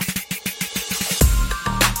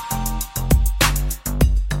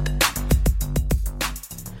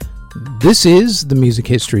This is the Music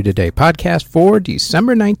History Today podcast for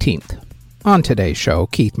December 19th. On today's show,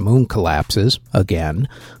 Keith Moon collapses, again,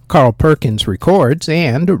 Carl Perkins records,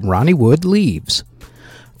 and Ronnie Wood leaves.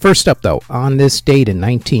 First up, though, on this date in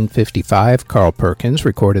 1955, Carl Perkins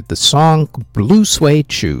recorded the song Blue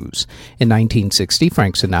Suede Shoes. In 1960,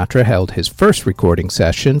 Frank Sinatra held his first recording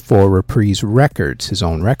session for Reprise Records, his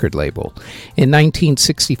own record label. In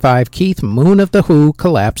 1965, Keith Moon of The Who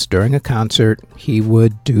collapsed during a concert. He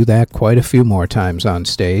would do that quite a few more times on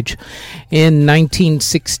stage. In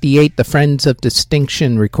 1968, the Friends of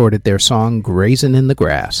Distinction recorded their song Grazin' in the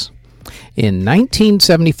Grass. In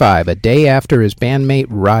 1975, a day after his bandmate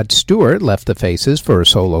Rod Stewart left the Faces for a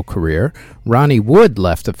solo career, Ronnie Wood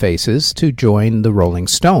left the Faces to join the Rolling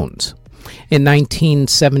Stones. In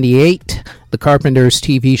 1978, the Carpenters'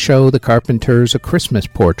 TV show The Carpenters: A Christmas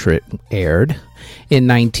Portrait aired. In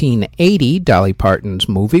 1980, Dolly Parton's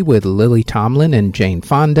movie with Lily Tomlin and Jane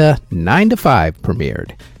Fonda, 9 to 5,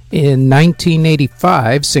 premiered. In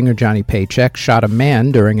 1985, singer Johnny Paycheck shot a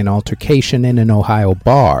man during an altercation in an Ohio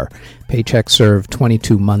bar. Paycheck served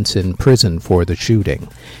 22 months in prison for the shooting.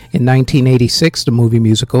 In 1986, the movie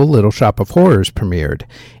musical Little Shop of Horrors premiered.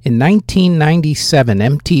 In 1997,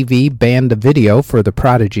 MTV banned a video for the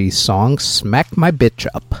Prodigy's song Smack My Bitch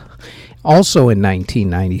Up. Also in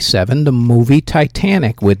 1997, the movie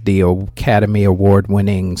Titanic with the Academy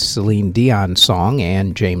Award-winning Celine Dion song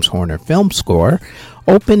and James Horner film score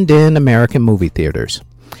opened in American movie theaters.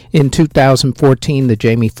 In 2014, the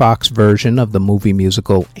Jamie Foxx version of the movie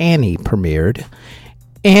musical Annie premiered.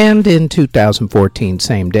 And in 2014,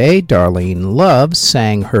 same day, Darlene Love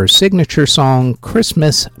sang her signature song,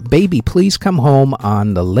 Christmas, Baby Please Come Home,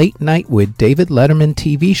 on the Late Night with David Letterman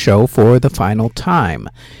TV show for the final time.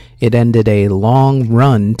 It ended a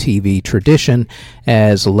long-run TV tradition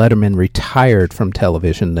as Letterman retired from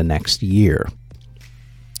television the next year.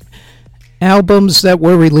 Albums that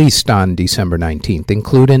were released on December 19th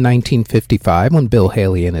include in 1955 when Bill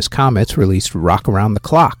Haley and his Comets released Rock Around the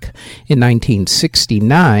Clock. In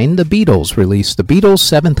 1969, the Beatles released the Beatles'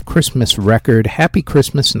 seventh Christmas record, Happy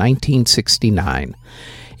Christmas 1969.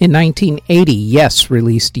 In 1980, Yes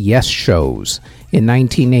released Yes Shows. In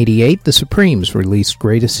 1988, the Supremes released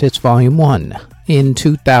Greatest Hits Volume 1. In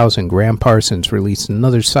 2000, Graham Parsons released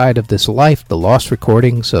Another Side of This Life, the lost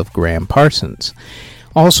recordings of Graham Parsons.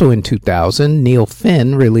 Also in 2000, Neil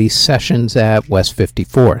Finn released Sessions at West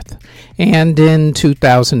 54th. And in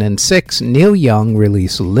 2006, Neil Young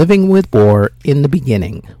released Living with War in the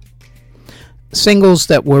Beginning. Singles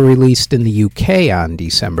that were released in the UK on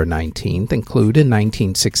December 19th include in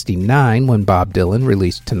 1969 when Bob Dylan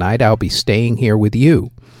released Tonight I'll Be Staying Here With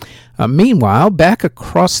You. Meanwhile, back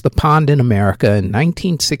across the pond in America in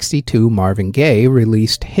 1962, Marvin Gaye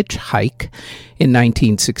released Hitchhike. In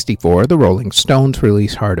 1964, the Rolling Stones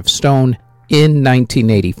released Heart of Stone. In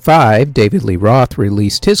 1985, David Lee Roth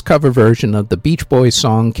released his cover version of the Beach Boys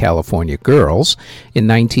song California Girls. In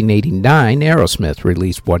 1989, Aerosmith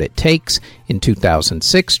released What It Takes. In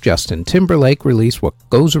 2006, Justin Timberlake released What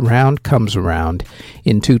Goes Around Comes Around.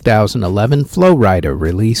 In 2011, Flo Rida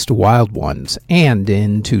released Wild Ones. And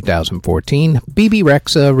in 2014, Bebe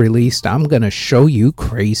Rexha released I'm Gonna Show You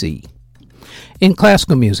Crazy. In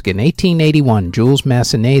classical music, in 1881, Jules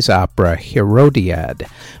Massenet's opera Hérodiade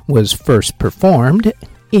was first performed.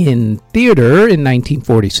 In theater, in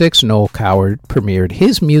 1946, Noel Coward premiered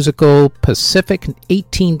his musical Pacific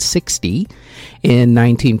 1860. In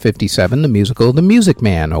 1957, the musical The Music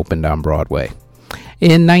Man opened on Broadway.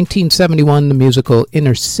 In 1971, the musical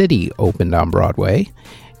Inner City opened on Broadway.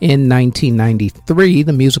 In 1993,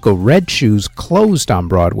 the musical Red Shoes closed on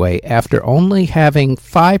Broadway after only having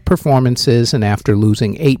 5 performances and after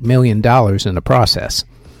losing $8 million in the process.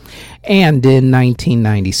 And in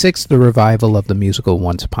 1996, the revival of the musical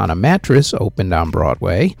Once Upon a Mattress opened on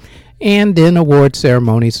Broadway. And in award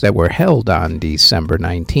ceremonies that were held on December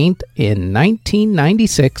 19th, in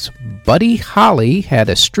 1996, Buddy Holly had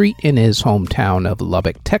a street in his hometown of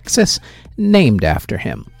Lubbock, Texas, named after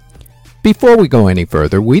him. Before we go any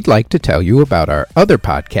further, we'd like to tell you about our other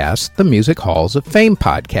podcast, the Music Halls of Fame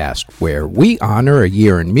podcast, where we honor a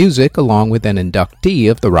year in music along with an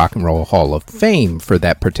inductee of the Rock and Roll Hall of Fame for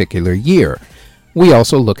that particular year. We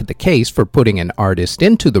also look at the case for putting an artist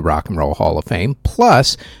into the Rock and Roll Hall of Fame,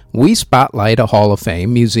 plus we spotlight a Hall of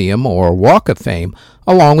Fame, museum, or Walk of Fame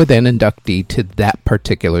along with an inductee to that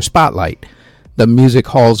particular spotlight. The Music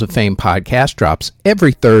Halls of Fame podcast drops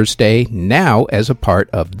every Thursday, now as a part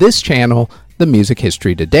of this channel, the Music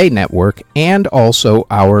History Today Network, and also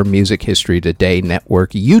our Music History Today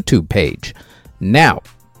Network YouTube page. Now,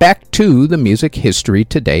 back to the Music History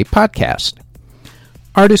Today podcast.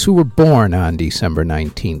 Artists who were born on December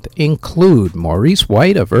 19th include Maurice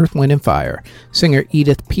White of Earth, Wind & Fire, singer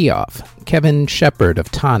Edith Piaf, Kevin Shepard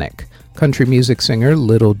of Tonic, country music singer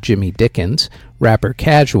Little Jimmy Dickens, rapper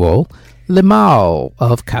Casual, Limahl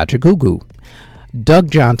of Kajagoogoo,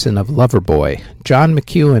 Doug Johnson of Loverboy, John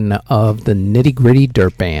McEwen of the Nitty Gritty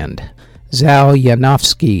Dirt Band, Zal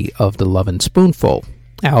Yanofsky of the Lovin' Spoonful,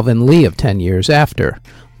 Alvin Lee of 10 Years After,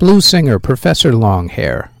 blues singer Professor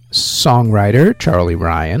Longhair, songwriter Charlie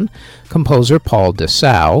Ryan, composer Paul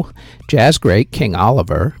Dessau, jazz great King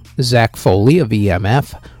Oliver, Zach Foley of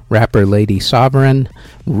EMF, rapper Lady Sovereign,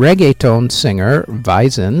 reggaeton singer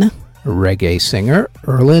Vizon, reggae singer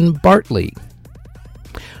Erlin Bartley.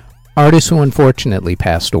 Artists who unfortunately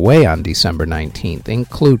passed away on December 19th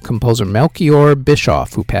include composer Melchior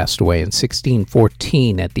Bischoff, who passed away in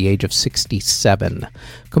 1614 at the age of 67.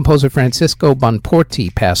 Composer Francisco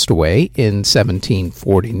Bonporti passed away in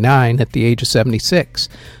 1749 at the age of 76.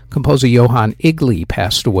 Composer Johann Igli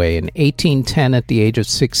passed away in 1810 at the age of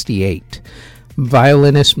 68.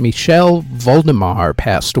 Violinist Michel Voldemar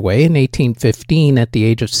passed away in 1815 at the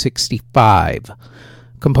age of 65.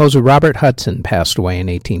 Composer Robert Hudson passed away in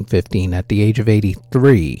 1815 at the age of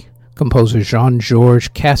 83. Composer Jean-Georges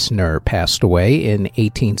Kastner passed away in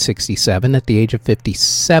 1867 at the age of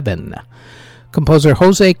 57. Composer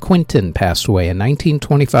Jose Quintin passed away in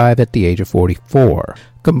 1925 at the age of 44.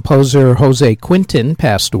 Composer Jose Quintin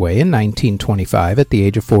passed away in 1925 at the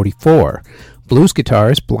age of 44. Blues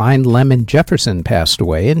guitarist Blind Lemon Jefferson passed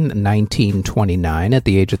away in 1929 at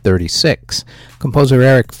the age of 36. Composer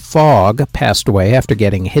Eric Fogg passed away after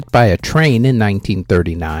getting hit by a train in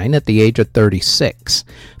 1939 at the age of 36.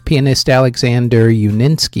 Pianist Alexander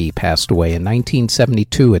Uninsky passed away in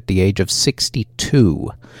 1972 at the age of 62.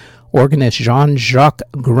 Organist Jean-Jacques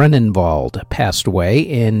Grunenwald passed away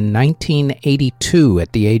in 1982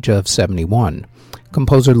 at the age of 71.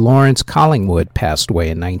 Composer Lawrence Collingwood passed away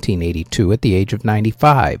in 1982 at the age of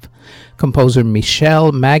 95. Composer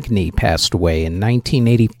Michel Magny passed away in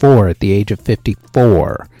 1984 at the age of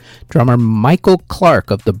 54. Drummer Michael Clark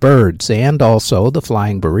of the Byrds and also the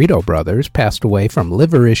Flying Burrito Brothers passed away from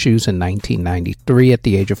liver issues in 1993 at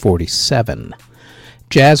the age of 47.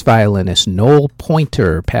 Jazz violinist Noel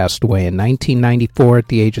Pointer passed away in 1994 at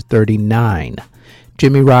the age of 39.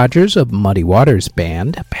 Jimmy Rogers of Muddy Waters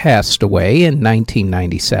Band passed away in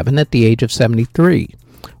 1997 at the age of 73.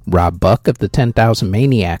 Rob Buck of the 10,000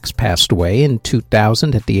 Maniacs passed away in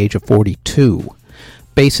 2000 at the age of 42.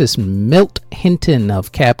 Bassist Milt Hinton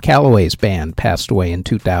of Cab Calloway's band passed away in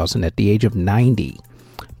 2000 at the age of 90.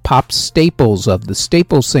 Pop Staples of the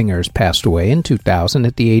Staple Singers passed away in 2000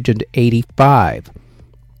 at the age of 85.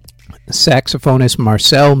 Saxophonist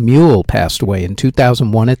Marcel Mule passed away in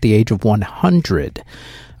 2001 at the age of 100.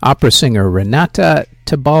 Opera singer Renata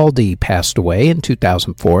Tebaldi passed away in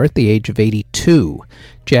 2004 at the age of 82.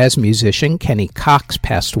 Jazz musician Kenny Cox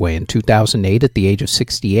passed away in 2008 at the age of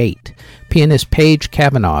 68. Pianist Paige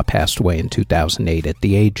Cavanaugh passed away in 2008 at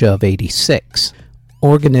the age of 86.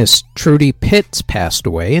 Organist Trudy Pitts passed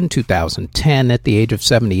away in 2010 at the age of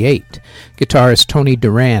 78. Guitarist Tony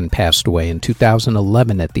Duran passed away in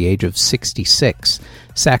 2011 at the age of 66.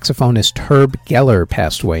 Saxophonist Herb Geller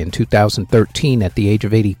passed away in 2013 at the age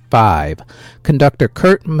of 85. Conductor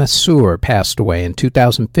Kurt Masur passed away in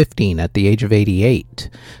 2015 at the age of 88.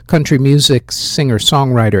 Country music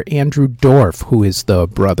singer-songwriter Andrew Dorff, who is the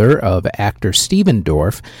brother of actor Stephen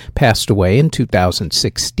Dorff, passed away in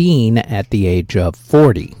 2016 at the age of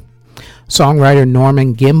 40. Songwriter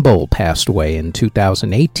Norman Gimbel passed away in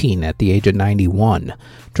 2018 at the age of 91.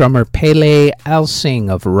 Drummer Pele Alsing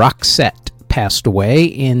of Roxette passed away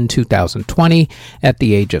in 2020 at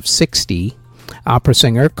the age of 60. Opera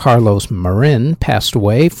singer Carlos Marin passed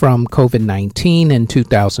away from COVID-19 in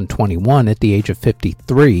 2021 at the age of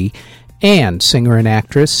 53. And singer and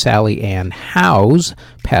actress Sally Ann Howes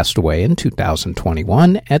passed away in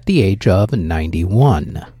 2021 at the age of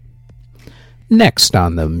 91. Next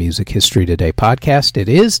on the Music History Today podcast, it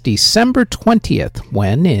is December 20th,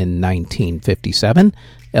 when in 1957,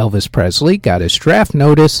 Elvis Presley got his draft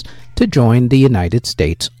notice to join the United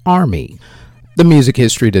States Army. The Music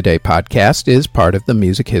History Today podcast is part of the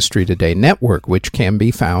Music History Today network, which can be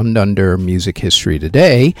found under Music History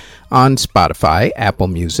Today on Spotify, Apple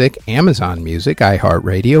Music, Amazon Music,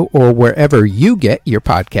 iHeartRadio, or wherever you get your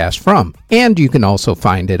podcast from. And you can also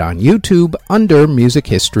find it on YouTube under Music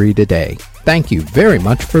History Today. Thank you very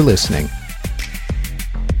much for listening.